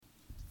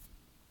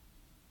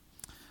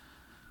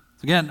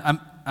Again,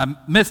 I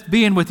missed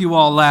being with you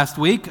all last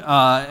week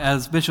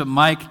as Bishop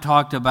Mike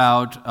talked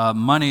about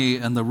money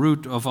and the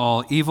root of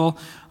all evil.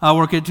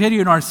 We're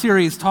continuing our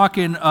series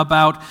talking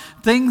about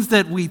things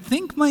that we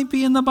think might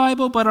be in the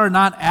Bible but are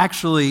not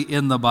actually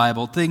in the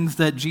Bible, things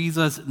that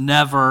Jesus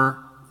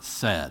never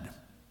said.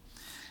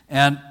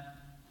 And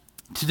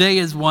today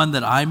is one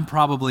that I'm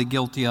probably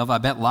guilty of. I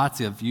bet lots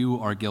of you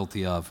are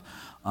guilty of.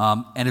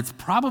 And it's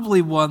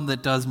probably one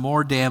that does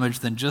more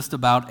damage than just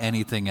about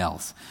anything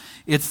else.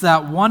 It's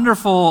that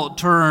wonderful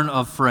turn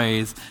of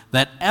phrase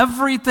that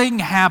everything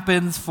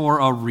happens for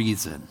a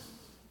reason.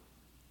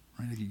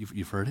 Right?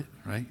 You've heard it,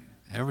 right?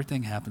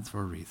 Everything happens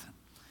for a reason.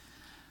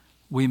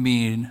 We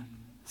mean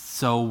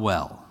so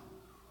well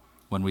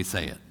when we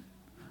say it.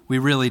 We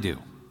really do.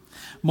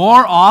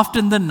 More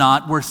often than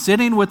not, we're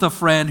sitting with a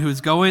friend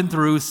who's going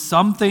through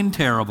something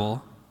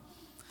terrible,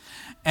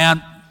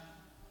 and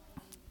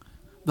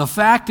the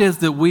fact is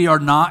that we are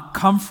not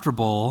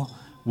comfortable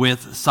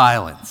with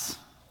silence.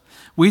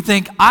 We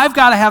think, I've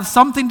got to have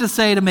something to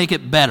say to make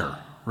it better,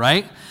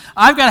 right?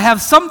 I've got to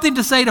have something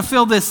to say to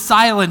fill this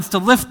silence, to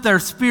lift their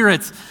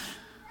spirits.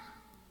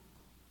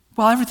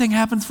 Well, everything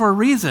happens for a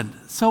reason,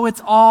 so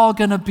it's all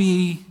going to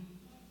be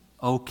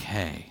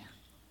okay.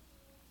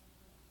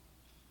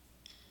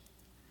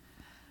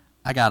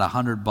 I got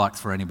 $100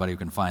 for anybody who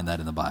can find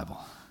that in the Bible.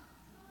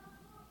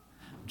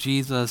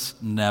 Jesus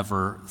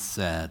never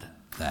said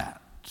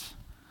that.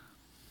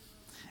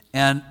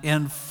 And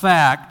in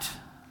fact,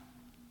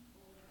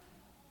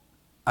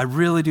 I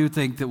really do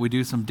think that we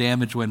do some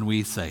damage when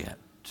we say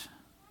it.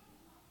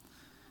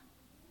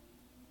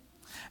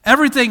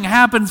 Everything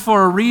happens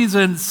for a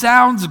reason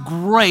sounds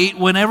great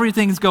when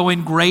everything's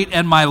going great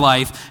in my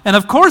life. And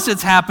of course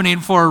it's happening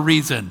for a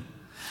reason.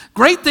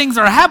 Great things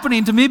are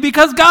happening to me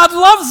because God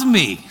loves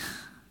me.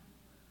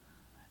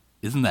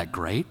 Isn't that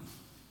great?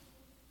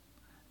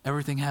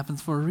 Everything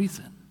happens for a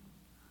reason.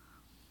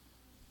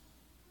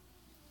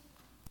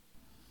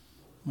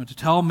 But to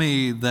tell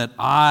me that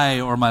I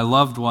or my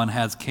loved one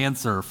has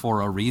cancer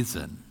for a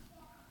reason,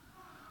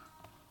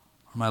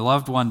 or my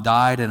loved one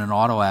died in an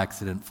auto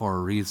accident for a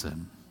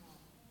reason,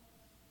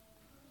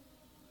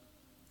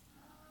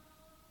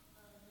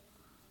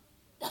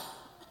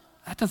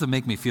 that doesn't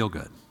make me feel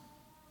good.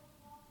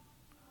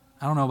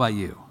 I don't know about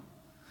you.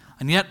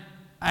 And yet,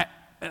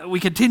 we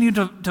continue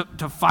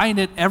to find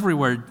it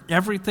everywhere.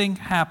 Everything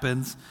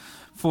happens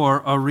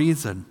for a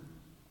reason.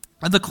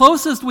 And the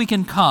closest we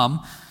can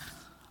come,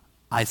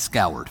 I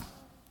scoured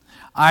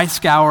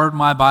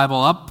my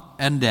Bible up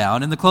and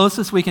down, and the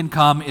closest we can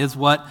come is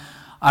what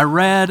I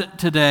read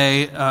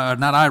today,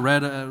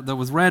 that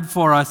was read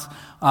for us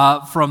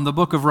from the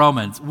book of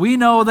Romans. We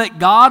know that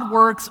God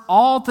works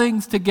all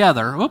things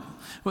together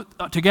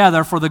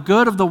for the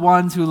good of the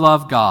ones who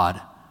love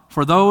God,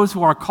 for those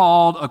who are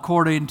called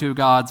according to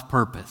God's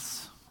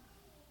purpose.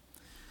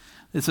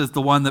 This is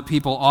the one that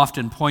people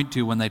often point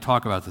to when they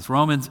talk about this,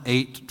 Romans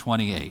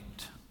 8:28.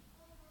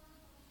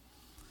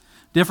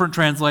 Different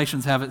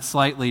translations have it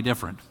slightly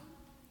different.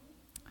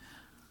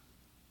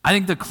 I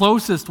think the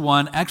closest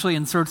one actually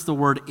inserts the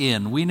word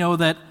in. We know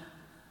that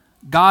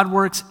God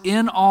works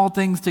in all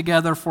things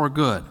together for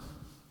good,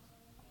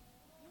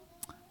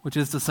 which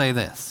is to say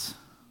this: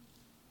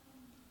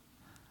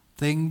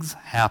 things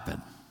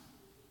happen,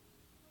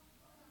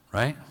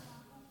 right?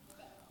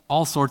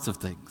 All sorts of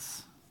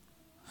things,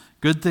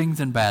 good things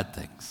and bad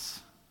things.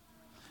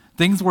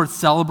 Things worth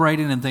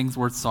celebrating and things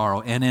worth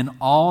sorrow. And in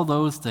all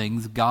those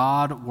things,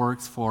 God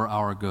works for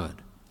our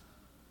good.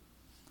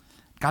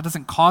 God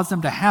doesn't cause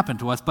them to happen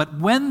to us, but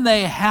when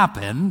they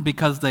happen,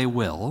 because they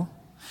will,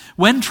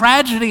 when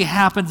tragedy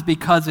happens,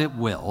 because it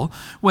will,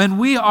 when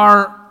we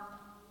are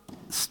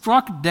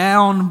struck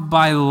down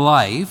by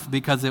life,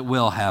 because it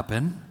will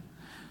happen,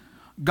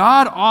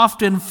 God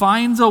often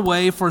finds a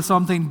way for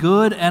something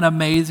good and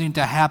amazing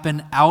to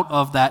happen out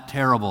of that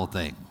terrible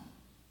thing,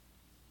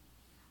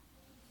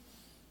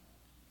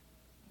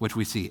 which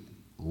we see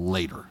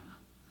later.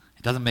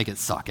 It doesn't make it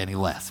suck any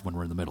less when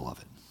we're in the middle of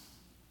it.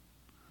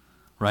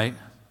 Right?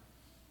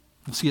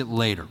 We'll see it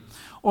later.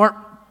 Or,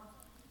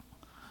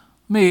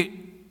 let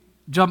me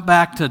jump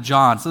back to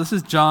John. So this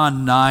is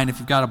John 9. If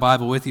you've got a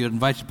Bible with you, I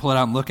invite you to pull it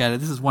out and look at it.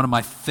 This is one of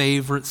my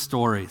favorite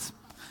stories.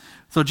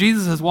 So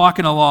Jesus is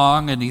walking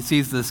along, and he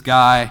sees this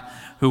guy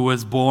who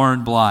was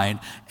born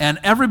blind. And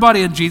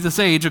everybody in Jesus'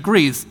 age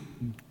agrees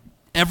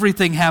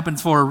everything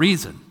happens for a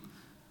reason.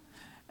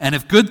 And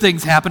if good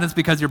things happen, it's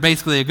because you're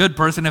basically a good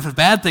person. If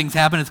bad things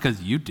happen, it's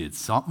because you did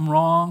something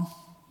wrong.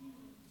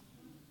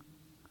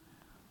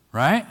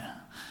 Right?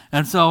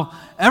 And so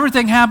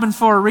everything happens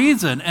for a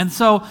reason. And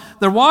so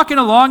they're walking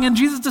along, and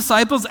Jesus'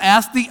 disciples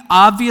ask the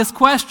obvious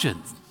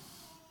questions.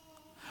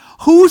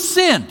 Who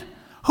sinned?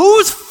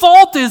 Whose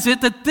fault is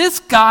it that this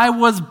guy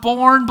was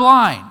born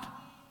blind?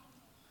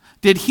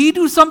 Did he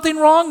do something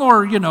wrong,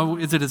 or,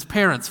 is it his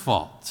parents'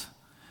 fault?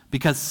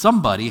 Because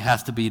somebody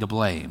has to be to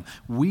blame.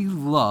 We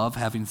love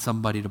having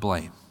somebody to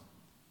blame.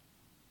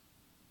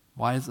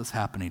 Why is this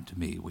happening to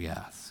me, we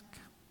ask.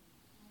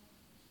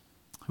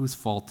 Whose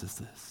fault is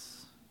this?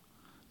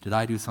 Did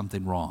I do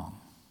something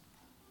wrong?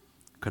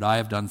 Could I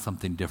have done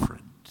something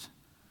different?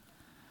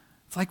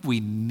 It's like we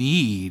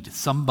need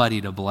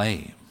somebody to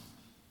blame.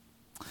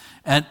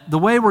 And the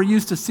way we're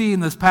used to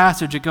seeing this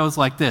passage, it goes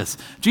like this.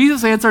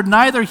 Jesus answered,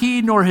 neither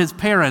he nor his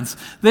parents.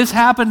 This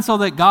happened so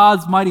that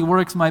God's mighty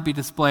works might be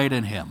displayed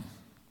in him.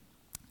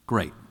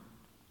 Great.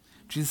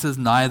 Jesus says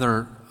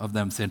neither of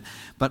them sinned.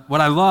 But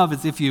what I love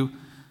is if you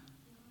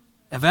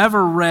have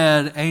ever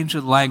read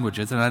ancient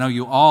languages, and I know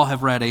you all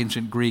have read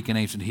ancient Greek and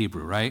ancient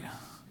Hebrew, right?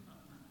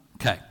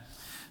 Okay.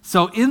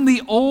 So in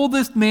the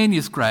oldest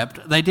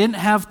manuscript, they didn't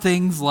have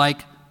things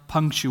like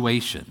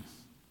punctuation,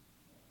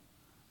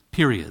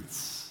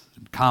 periods,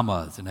 and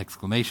commas, and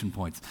exclamation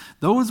points.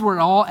 Those were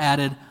all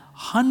added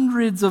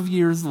hundreds of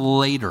years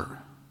later.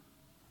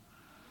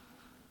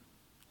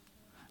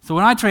 So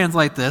when I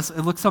translate this,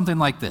 it looks something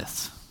like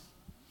this.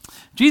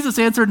 Jesus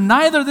answered,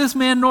 neither this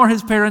man nor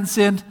his parents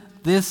sinned.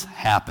 This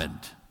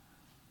happened.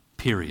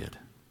 Period.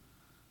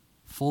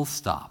 Full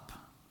stop.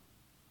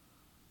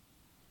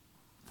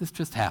 This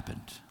just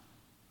happened.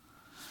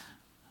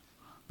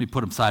 Let me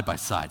put them side by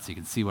side so you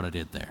can see what I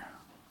did there.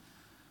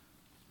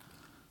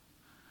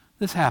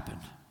 This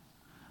happened.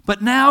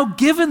 But now,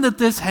 given that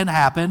this had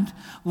happened,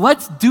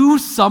 let's do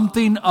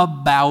something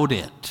about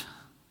it.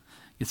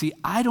 You see,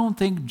 I don't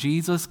think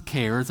Jesus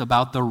cares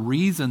about the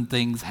reason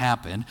things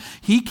happened.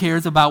 He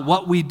cares about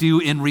what we do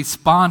in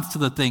response to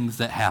the things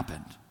that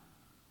happened.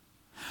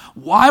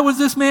 Why was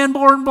this man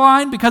born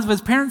blind? Because of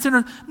his parents'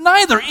 sin?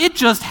 Neither. It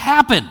just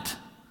happened.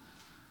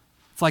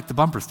 It's like the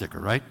bumper sticker,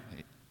 right?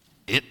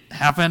 It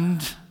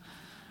happened,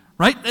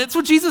 right? That's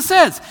what Jesus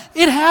says.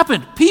 It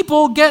happened.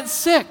 People get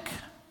sick.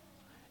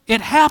 It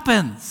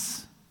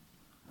happens.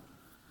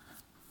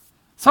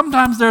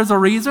 Sometimes there's a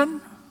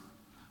reason.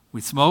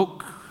 We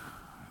smoke,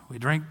 we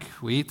drink,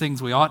 we eat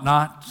things we ought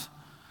not,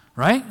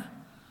 right?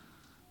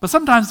 But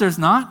sometimes there's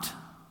not.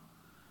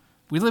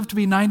 We live to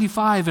be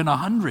 95 and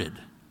 100.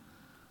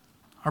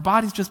 Our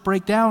bodies just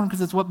break down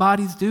because it's what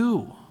bodies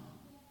do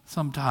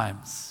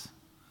sometimes.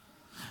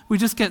 We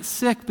just get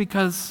sick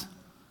because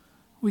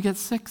we get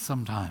sick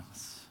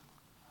sometimes.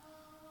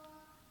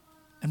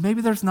 And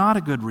maybe there's not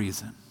a good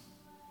reason.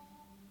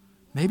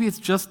 Maybe it's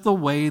just the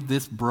way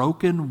this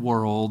broken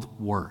world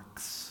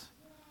works.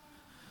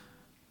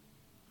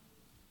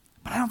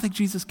 But I don't think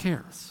Jesus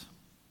cares.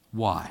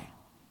 Why?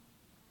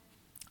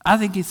 I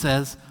think he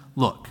says,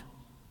 look,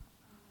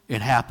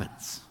 it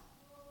happens.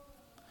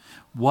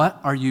 What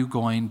are you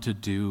going to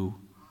do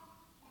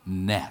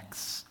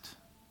next?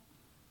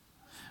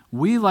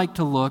 We like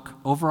to look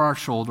over our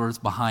shoulders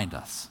behind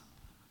us.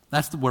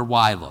 That's where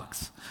why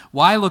looks.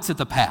 Why looks at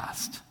the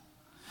past.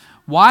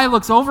 Why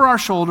looks over our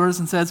shoulders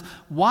and says,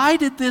 why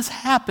did this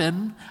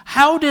happen?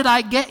 How did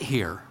I get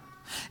here?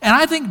 And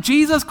I think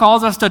Jesus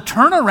calls us to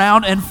turn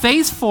around and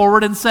face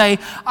forward and say,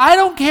 I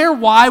don't care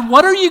why.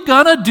 What are you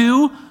going to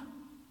do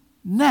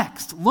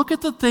next? Look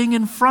at the thing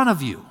in front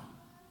of you.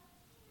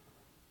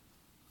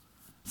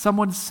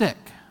 Someone's sick.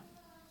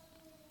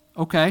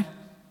 Okay.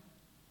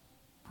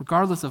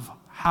 Regardless of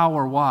how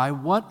or why,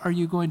 what are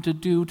you going to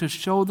do to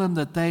show them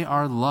that they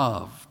are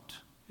loved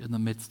in the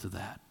midst of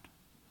that?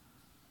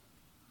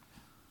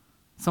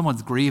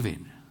 Someone's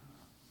grieving.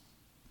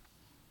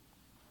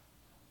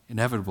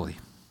 Inevitably,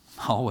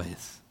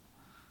 always.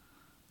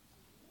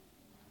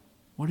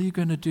 What are you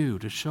going to do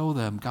to show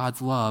them God's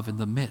love in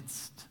the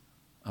midst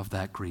of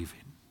that grieving?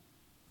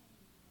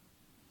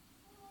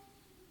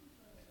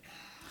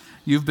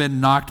 You've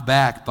been knocked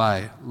back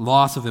by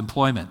loss of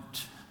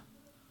employment,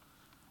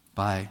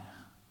 by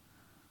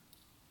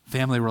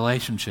family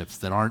relationships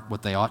that aren't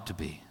what they ought to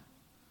be.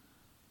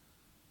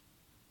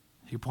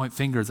 You point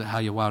fingers at how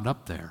you wound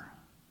up there.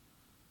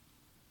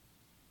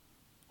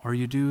 Or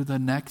you do the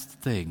next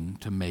thing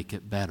to make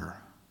it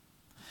better.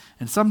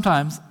 And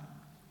sometimes,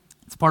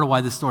 it's part of why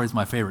this story is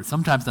my favorite,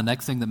 sometimes the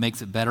next thing that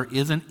makes it better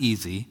isn't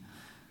easy,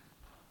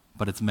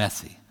 but it's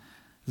messy.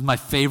 This is my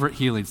favorite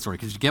healing story,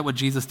 because you get what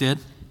Jesus did?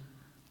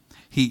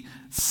 He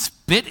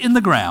spit in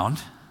the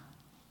ground,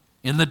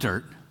 in the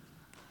dirt,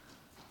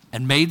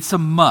 and made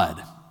some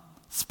mud.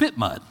 Spit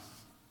mud.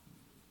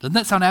 Doesn't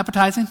that sound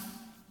appetizing?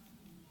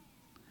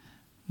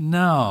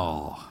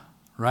 No,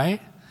 right?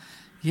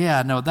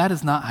 Yeah, no, that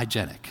is not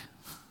hygienic.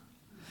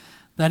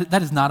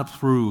 That is not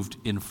approved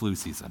in flu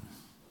season.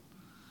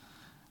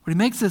 But he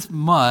makes this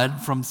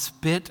mud from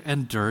spit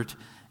and dirt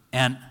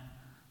and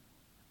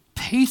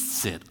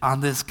pastes it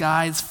on this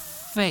guy's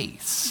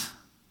face.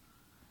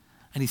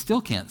 And he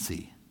still can't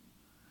see.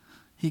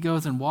 He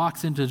goes and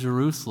walks into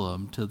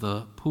Jerusalem to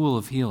the pool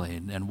of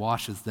healing and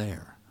washes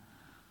there.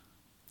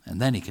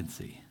 And then he can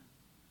see.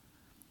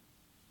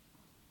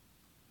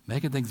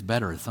 Making things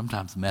better is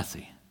sometimes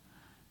messy.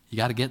 You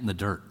got to get in the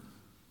dirt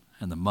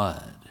and the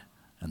mud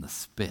and the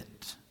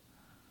spit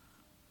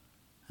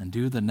and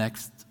do the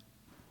next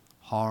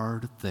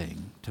hard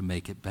thing to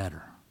make it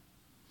better.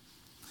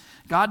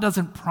 God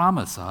doesn't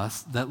promise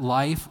us that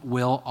life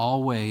will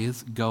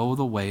always go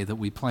the way that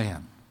we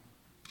plan.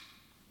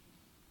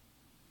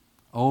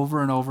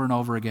 Over and over and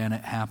over again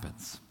it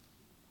happens.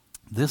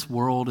 This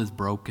world is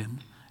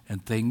broken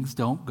and things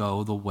don't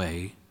go the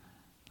way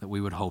that we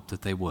would hope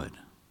that they would.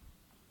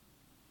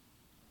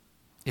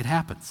 It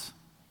happens.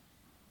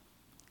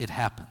 It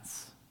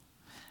happens.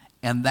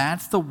 And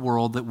that's the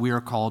world that we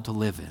are called to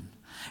live in.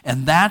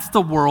 And that's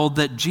the world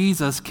that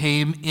Jesus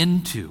came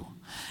into.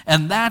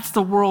 And that's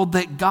the world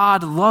that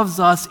God loves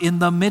us in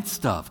the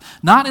midst of.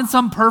 Not in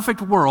some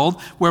perfect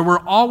world where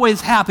we're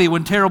always happy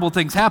when terrible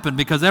things happen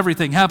because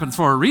everything happens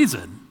for a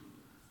reason.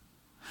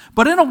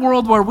 But in a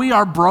world where we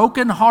are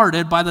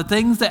brokenhearted by the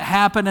things that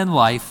happen in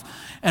life,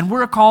 and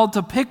we're called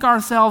to pick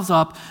ourselves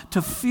up,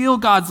 to feel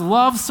God's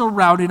love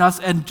surrounding us,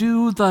 and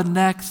do the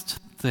next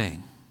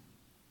thing.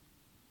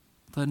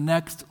 The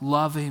next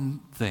loving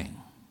thing.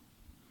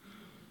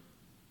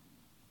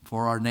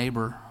 For our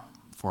neighbor,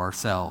 for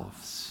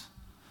ourselves,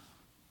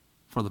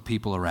 for the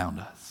people around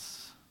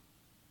us.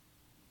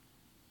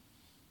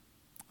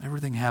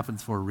 Everything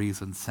happens for a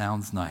reason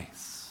sounds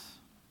nice.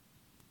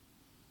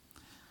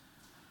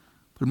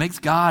 But it makes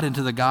God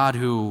into the God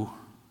who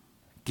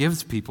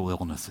gives people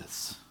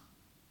illnesses.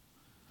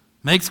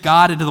 Makes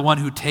God into the one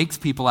who takes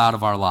people out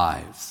of our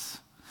lives.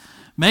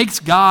 Makes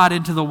God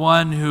into the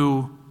one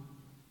who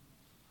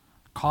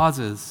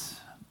causes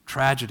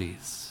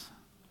tragedies.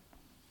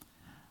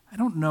 I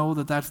don't know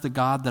that that's the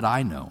God that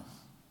I know,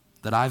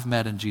 that I've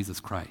met in Jesus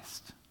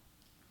Christ.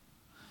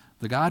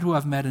 The God who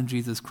I've met in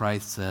Jesus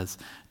Christ says,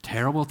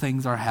 terrible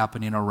things are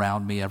happening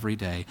around me every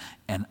day,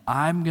 and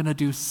I'm going to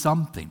do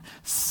something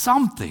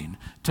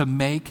to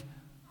make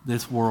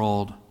this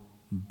world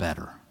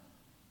better.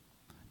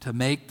 To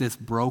make this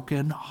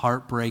broken,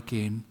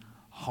 heartbreaking,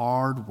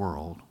 hard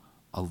world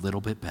a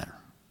little bit better.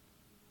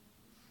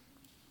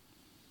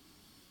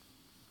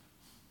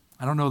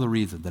 I don't know the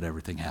reason that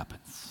everything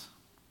happens.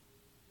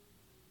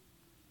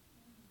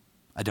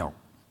 I don't.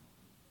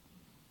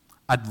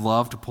 I'd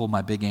love to pull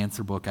my big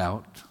answer book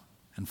out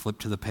and flip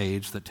to the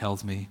page that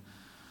tells me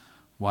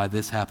why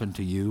this happened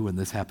to you and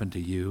this happened to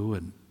you,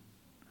 and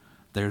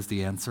there's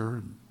the answer,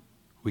 and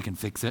we can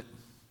fix it.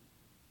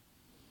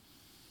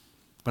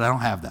 But I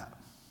don't have that.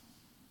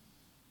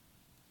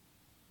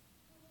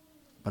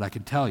 But I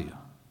can tell you,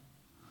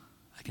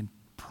 I can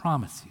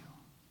promise you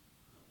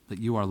that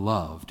you are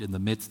loved in the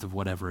midst of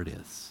whatever it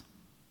is,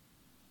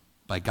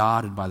 by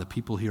God and by the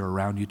people here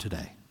around you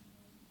today.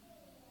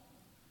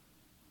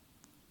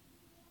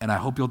 And I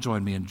hope you'll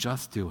join me in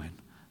just doing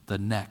the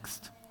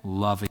next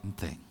loving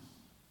thing.